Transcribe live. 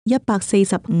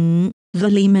145 The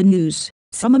Lima News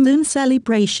Summer Moon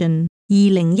Celebration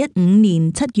 2015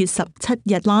年7月17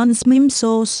日 Lance Mihm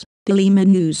Source The Lima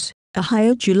News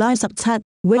Ohio July 17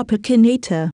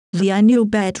 Wapakinator The annual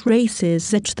bed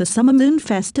races at the Summer Moon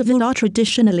Festival are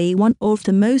traditionally one of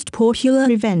the most popular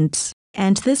events,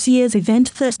 and this year's event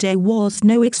Thursday was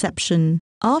no exception.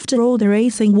 After all the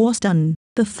racing was done,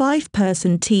 the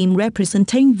 5-person team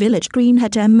representing Village Green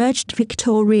had emerged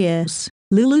victorious.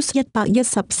 Lulu's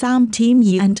 113 Team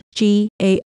E and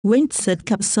G.A. Windsor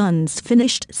Cup Sons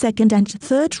finished second and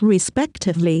third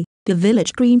respectively. The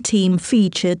Village Green team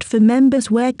featured 4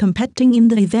 members were competing in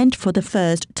the event for the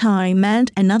first time and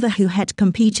another who had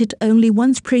competed only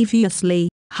once previously.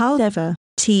 However,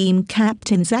 team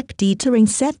captain Zach Dietering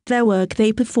said their work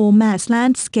they perform as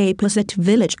landscapers at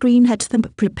Village Green had them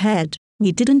prepared.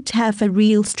 We didn't have a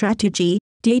real strategy,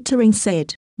 Dietering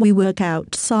said. We work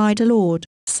outside a lot,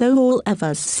 so all of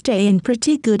us stay in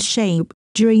pretty good shape.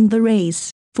 During the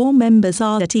race, 4 members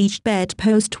are at each bed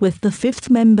post with the 5th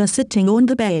member sitting on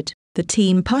the bed. The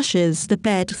team pushes the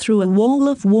bed through a wall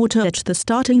of water at the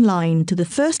starting line to the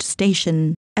first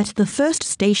station. At the first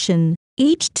station,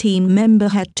 each team member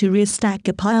had to restack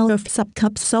a pile of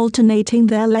sub-cups alternating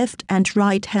their left and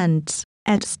right hands.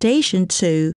 At station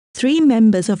 2, 3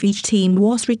 members of each team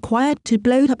was required to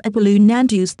blow up a balloon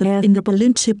and use the air in the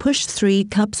balloon to push 3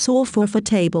 cups off of a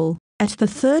table. At the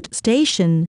third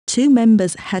station, 2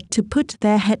 members had to put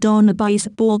their head on a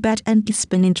baseball bat and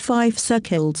spin in 5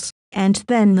 circles, and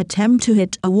then attempt to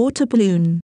hit a water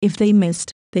balloon. If they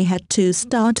missed, they had to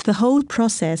start the whole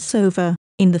process over.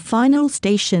 In the final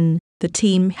station, the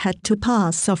team had to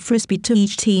pass a frisbee to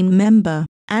each team member,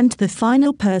 and the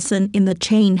final person in the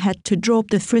chain had to drop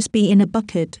the frisbee in a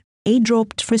bucket. A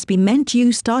dropped frisbee meant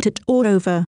you started all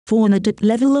over. For an added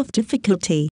level of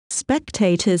difficulty,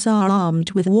 spectators are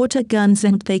armed with water guns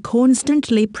and they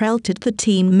constantly pelted the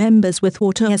team members with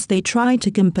water as they try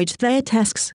to complete their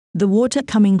tasks. The water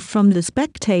coming from the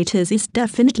spectators is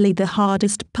definitely the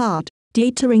hardest part,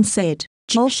 Dietering said.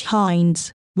 Josh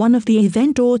Hines, one of the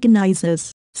event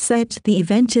organizers, said the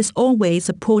event is always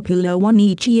a popular one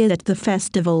each year at the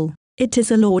festival. It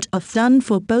is a lot of fun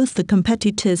for both the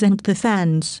competitors and the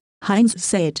fans, Hines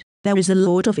said. There is a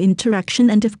lot of interaction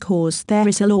and of course there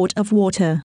is a lot of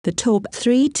water. The top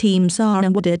 3 teams are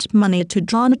awarded money to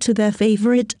donate to their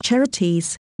favorite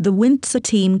charities. The Windsor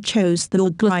team chose the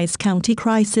Ogleis County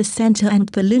Crisis Center and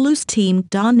the Lulu's team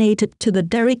donated to the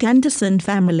Derek Anderson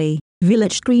family.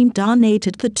 Village Green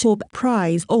donated the top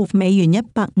prize of Mihm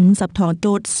to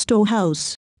God's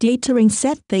Storehouse. Dietering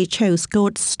said they chose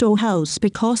God's Storehouse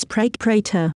because Craig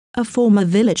Prater, a former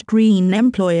Village Green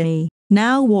employee,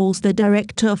 now was the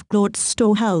director of God's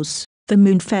Storehouse. The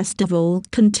Moon Festival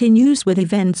continues with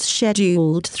events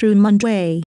scheduled through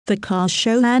Monday. The car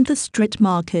show and the street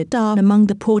market are among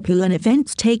the popular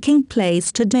events taking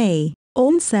place today.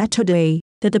 On Saturday,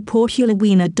 the popular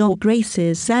wiener dog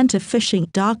races and a fishing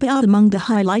derby are among the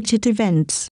highlighted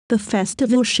events. The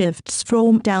festival shifts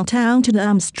from downtown to the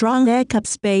Armstrong Air Cup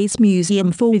Space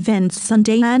Museum for events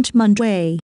Sunday and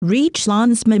Monday. Reach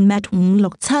Lance Mihm at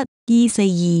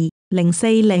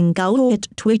 567-242-0409 at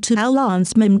Twitter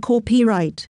Lance Mihm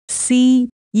Copyright C.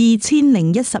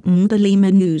 2015 The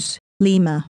Lima News,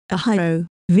 Lima, Ohio.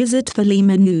 Visit The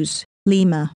Lima News,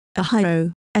 Lima,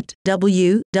 Ohio, at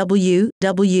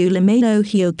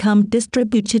www.limanohio.com.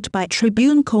 Distributed by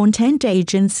Tribune Content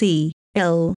Agency,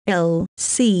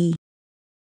 LLC.